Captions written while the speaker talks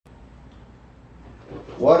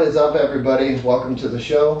What is up, everybody? Welcome to the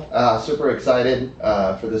show. Super excited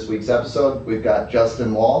for this week's episode. We've got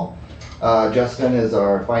Justin Wall. Justin is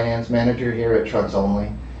our finance manager here at Trucks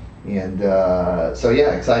Only. And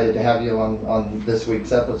excited to have you on this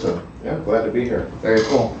week's episode. Yeah, glad to be here. Very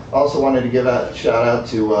cool. Also wanted to give a shout out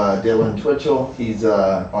to Dylan Twitchell. He's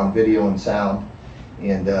on video and sound.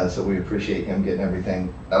 And so we appreciate him getting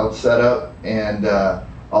everything else set up. And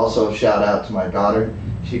also shout out to my daughter.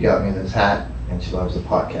 She got me this hat. And she loves the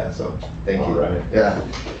podcast, so thank you. Right. Yeah.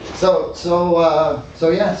 So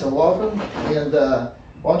welcome. And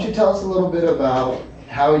why don't you tell us a little bit about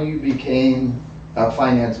how you became a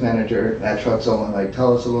finance manager at Trucks Only? Like,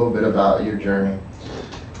 tell us a little bit about your journey.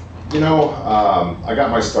 I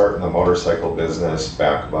got my start in the motorcycle business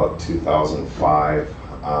back about 2005.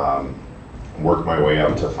 Worked my way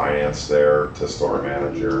up to finance there, to store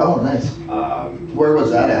manager. Oh, nice. Where was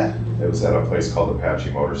that at? It was at a place called Apache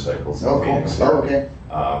Motorcycles in Phoenix. Cool. Oh, okay.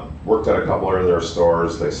 Worked at a couple of their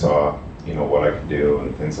stores. They saw, what I could do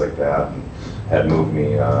and things like that, and had moved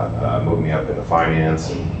me up into finance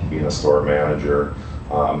and being a store manager.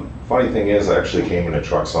 Funny thing is, I actually came into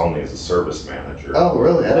Trucks Only as a service manager. Oh,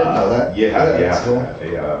 really? I didn't know that. Yeah. Cool.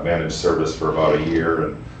 I managed service for about a year,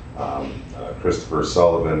 and Christopher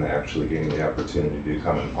Sullivan actually gave me the opportunity to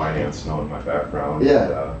come in finance, knowing my background.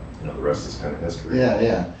 Yeah. And, the rest is kind of history.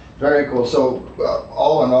 Yeah. Very cool. So,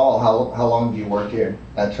 all in all, how long do you work here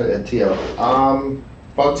at TO?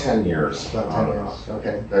 About 10 years. About 10 years.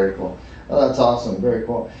 Okay, very cool. Oh, that's awesome. Very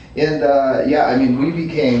cool. And we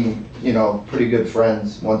became, pretty good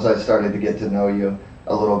friends once I started to get to know you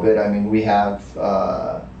a little bit. I mean, we have,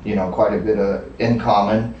 quite a bit in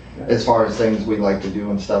common as far as things we like to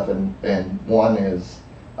do and stuff. And one is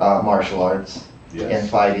martial arts. Yes. And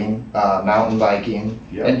fighting, mountain biking,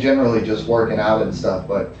 Yep. and generally just working out and stuff.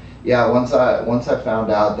 But yeah, once I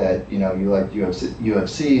found out that you liked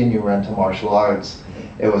UFC and you were into martial arts,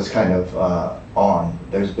 it was kind of on.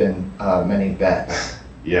 There's been many bets.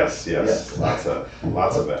 Yes. Lots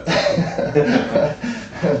of bets.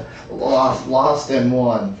 Lost and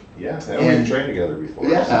won. Yeah, and we've trained together before.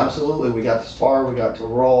 Yeah, so. Absolutely. We got to spar, we got to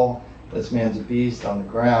roll. This man's a beast on the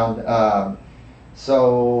ground.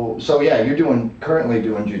 So you're currently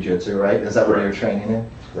doing jiu-jitsu, right? Is that what you're training in?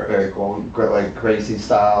 Correct. Very cool. Like Gracie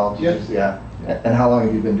style. Yes. Yeah. And how long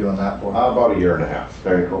have you been doing that for? About a year and a half.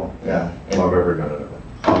 Very cool. Yeah. Love every minute of it.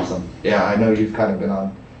 Awesome. Yeah, I know you've kind of been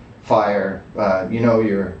on fire.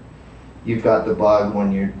 You've got the bug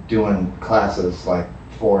when you're doing classes like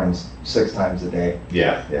 4 and 6 times a day.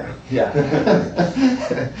 Yeah. I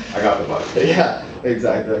got the bug. Yeah,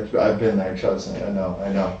 exactly. I've been there, trust me. I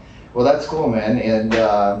know. Well, that's cool, man. And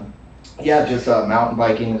just mountain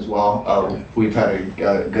biking as well. We've had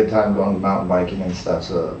a good time going mountain biking and stuff.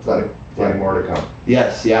 So Plenty more to come.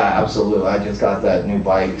 Yes, yeah, absolutely. I just got that new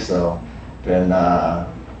bike, so been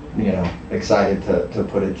excited to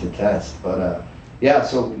put it to test. But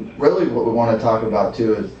so really what we want to talk about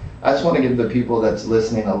too is I just want to give the people that's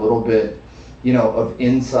listening a little bit, of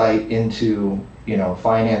insight into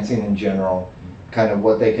financing in general. Kind of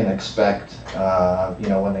what they can expect,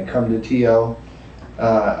 when they come to TO.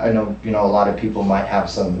 I know, a lot of people might have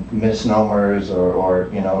some misnomers or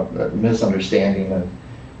misunderstanding of,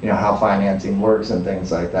 how financing works and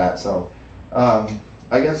things like that. So,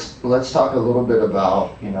 I guess let's talk a little bit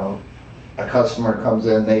about, a customer comes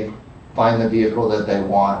in, they find the vehicle that they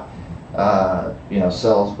want,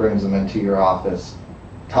 sales brings them into your office.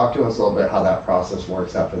 Talk to us a little bit how that process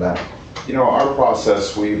works after that. Our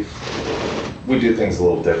process, we do things a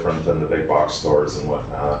little different than the big box stores and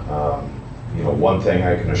whatnot. One thing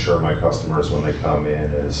I can assure my customers when they come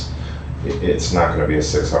in is it's not going to be a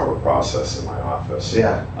 6-hour process in my office.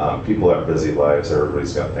 Yeah. People have busy lives.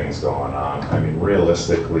 Everybody's got things going on. I mean,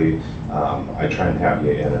 realistically, I try and have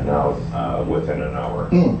you in and out within an hour.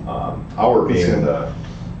 Hour being the,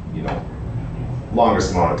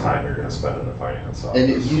 longest amount of time you're going to spend in the finance office.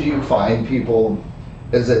 And do you find people,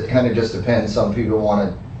 does it kind of just depend? Some people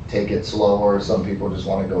want to take it slower, some people just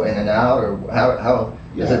want to go in and out, or how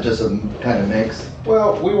is it just a kind of mix?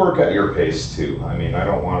 Well, we work at your pace too. I mean, I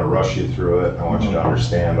don't want to rush you through it. I want you to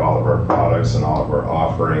understand all of our products and all of our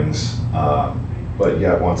offerings. But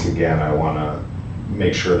yet, once again, I want to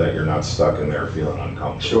make sure that you're not stuck in there feeling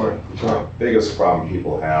uncomfortable. Sure. Biggest problem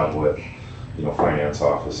people have with finance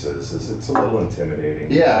offices is it's a little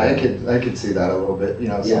intimidating. Yeah, I could see that a little bit.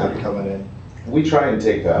 Somebody coming in. We try and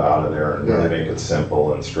take that out of there and really make it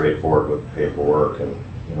simple and straightforward with paperwork,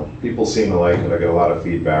 and people seem to like it. I get a lot of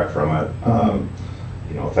feedback from it.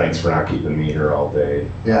 Thanks for not keeping me here all day.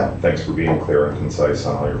 Yeah. Thanks for being clear and concise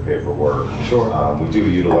on all your paperwork. Sure. We do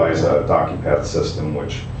utilize a DocuPad system,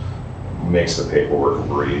 which makes the paperwork a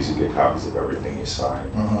breeze. You get copies of everything you sign.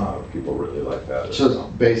 Mhm. People really like that. So it's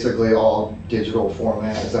basically all digital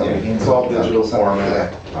format, is that what you mean? It's all digital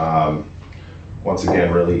format. Once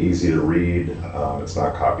again, really easy to read. It's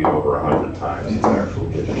not copied over 100 times. It's actual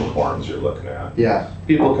digital forms you're looking at. Yeah.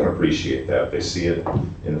 People can appreciate that. They see it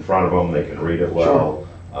in front of them. They can read it well.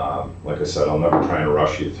 Like I said, I'll never try and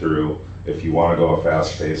rush you through. If you want to go a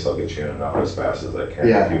fast pace, I'll get you in enough as fast as I can.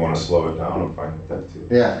 Yeah. If you want to slow it down, I'm fine with that too.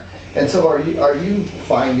 Yeah. And so are you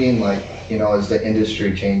finding, like, you know, as the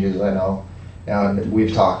industry changes, I know, and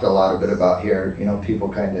we've talked a lot of bit about here, you know, people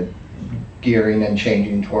kind of gearing and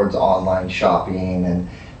changing towards online shopping and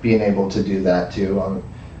being able to do that too.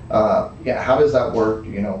 Yeah, how does that work,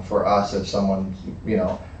 you know, for us if someone, you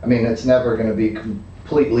know, I mean, it's never going to be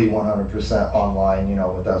completely 100% online, you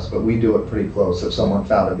know, with us, but we do it pretty close if someone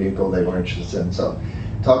found a vehicle they were interested in. So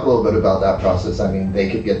talk a little bit about that process. I mean, they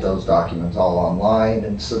could get those documents all online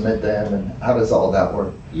and submit them, and how does all that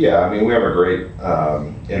work? Yeah, I mean, we have a great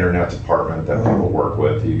internet department that people work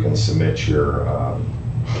with. You can submit your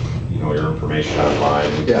you know, your information online.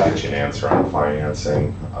 We can get you an answer on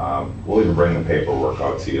financing. We'll even bring the paperwork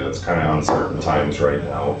out to you. It's kind of uncertain times right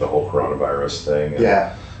now with the whole coronavirus thing.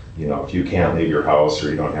 And, you know, if you can't leave your house or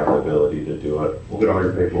you don't have the ability to do it, we'll get all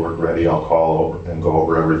your paperwork ready. I'll call over and go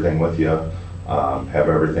over everything with you. Have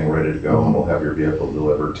everything ready to go, and we'll have your vehicle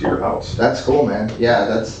delivered to your house. That's cool, man. Yeah,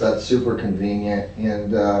 that's super convenient.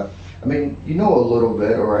 And I mean, you know a little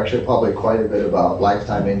bit, or actually probably quite a bit about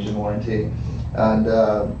lifetime engine warranty.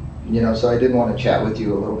 And you know, so I did want to chat with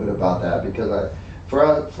you a little bit about that, because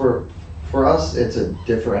for us, it's a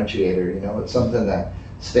differentiator. You know, it's something that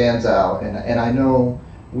stands out, and I know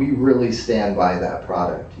we really stand by that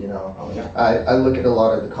product. You know, I look at a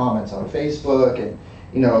lot of the comments on Facebook, and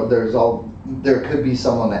you know, there could be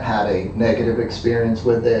someone that had a negative experience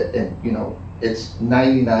with it, and you know, it's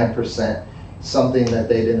 99% something that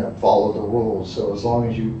they didn't follow the rules. So as long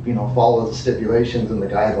as you know, follow the stipulations and the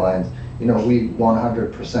guidelines, you know, we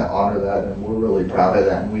 100% honor that, and we're really proud of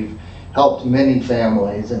that. And we've helped many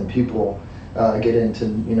families and people get into,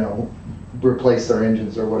 you know, replace their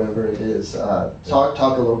engines or whatever it is. Talk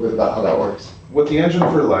a little bit about how that works. With the Engine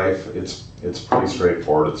for Life, it's pretty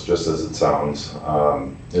straightforward. It's just as it sounds.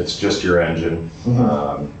 It's just your engine, you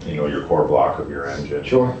know, your core block of your engine.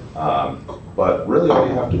 Sure. But really, all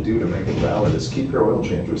you have to do to make it valid is keep your oil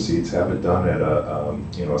change receipts. Have it done at a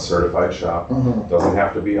you know, a certified shop. Doesn't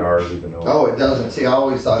have to be ours, even though. Oh, it doesn't. See, I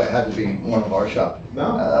always thought it had to be one of our shops.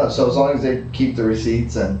 No. So as long as they keep the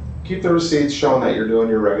receipts and. Keep the receipts showing that you're doing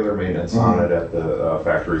your regular maintenance on it at the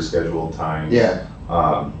factory scheduled times. Yeah.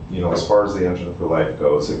 You know, as far as the Engine for Life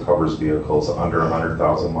goes, it covers vehicles under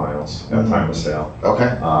 100,000 miles at time of sale.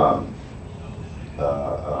 Okay.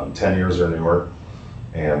 10 years or newer,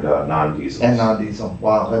 and non-diesel. And non-diesel.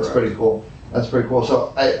 Wow, that's pretty cool. That's pretty cool.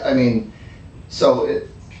 So I mean, so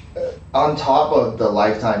on top of the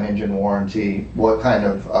lifetime engine warranty, what kind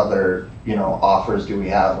of other, you know, offers do we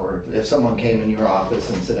have? Or if someone came in your office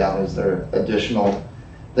and sit down, is there additional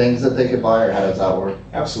things that they could buy, or how does that work?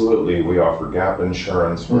 Absolutely. We offer gap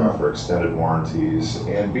insurance, we offer extended warranties,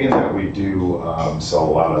 and being that we do sell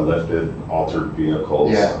a lot of lifted, altered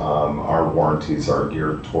vehicles, our warranties are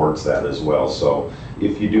geared towards that as well. So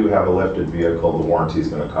if you do have a lifted vehicle, the warranty is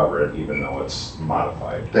going to cover it, even though it's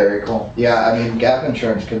modified. Very cool. Yeah, I mean, gap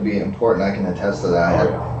insurance can be important. I can attest to that.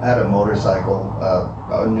 I had a motorcycle,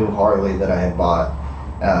 a new Harley that I had bought,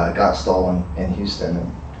 got stolen in Houston,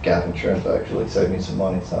 and gap insurance actually saved me some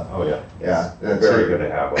money. So. Oh yeah. Yeah. It's very good to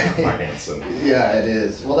have on financing. Yeah, it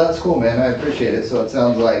is. Well, that's cool, man. I appreciate it. So it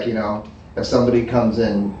sounds like, you know, if somebody comes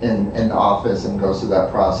in the office and goes through that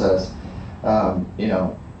process, you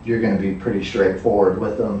know, you're going to be pretty straightforward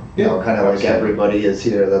with them. You know, kind of like everybody is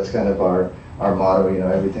here. That's kind of our motto. You know,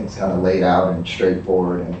 everything's kind of laid out and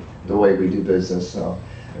straightforward, and the way we do business. So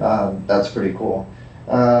that's pretty cool.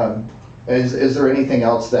 Is there anything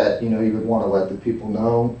else that, you know, you would want to let the people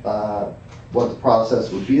know what the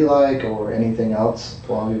process would be like, or anything else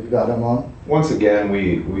while we've got them on? Once again,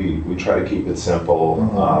 we try to keep it simple.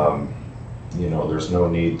 You know, there's no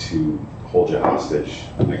need to hold you hostage,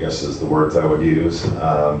 I guess is the words I would use.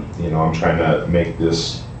 You know, I'm trying to make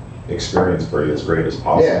this experience for you as great as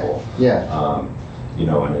possible. Yeah. You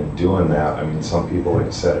know, and in doing that, I mean, some people, like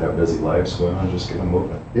I said, have busy lives, so we want to just get them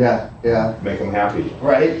moving. Yeah. Make them happy.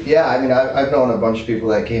 Right, yeah, I mean, I've known a bunch of people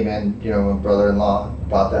that came in, you know, my brother-in-law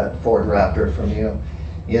bought that Ford Raptor from you,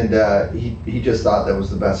 and he just thought that was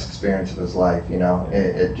the best experience of his life, you know.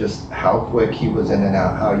 It just, how quick he was in and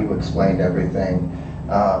out, how you explained everything,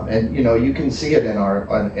 and, you know, you can see it in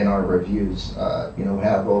our reviews. You know, we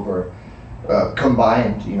have over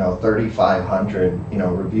combined, 3,500,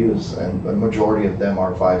 reviews, and the majority of them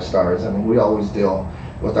are 5 stars. I mean, we always deal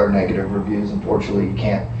with our negative reviews. Unfortunately, you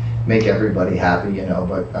can't make everybody happy,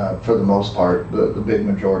 but for the most part, the big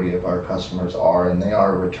majority of our customers are, and they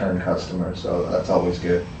are return customers, so that's always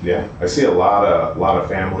good. Yeah, I see a lot of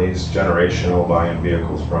families, generational, buying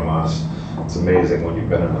vehicles from us. It's amazing when you've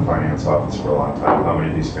been in the finance office for a long time, how many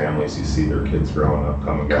of these families you see their kids growing up,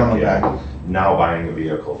 coming back. Now buying a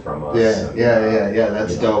vehicle from us. Yeah.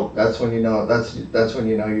 That's dope. That's when you know. That's when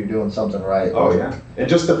you know you're doing something right. Oh yeah, and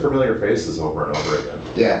just the familiar faces over and over again.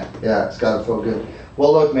 Yeah. It's gotta feel good.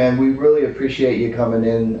 Well, look, man, we really appreciate you coming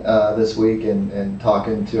in this week and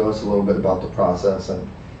talking to us a little bit about the process and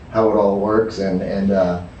how it all works, and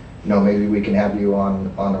maybe we can have you on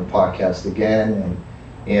a podcast again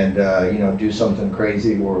and do something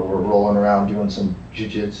crazy. We're rolling around doing some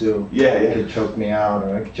jiu-jitsu. Yeah. You could choke me out,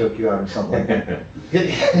 or I could choke you out, or something like that.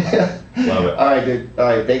 Love it. All right, dude. All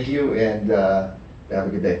right, thank you, and have a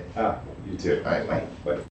good day. You too. All right, bye. Bye.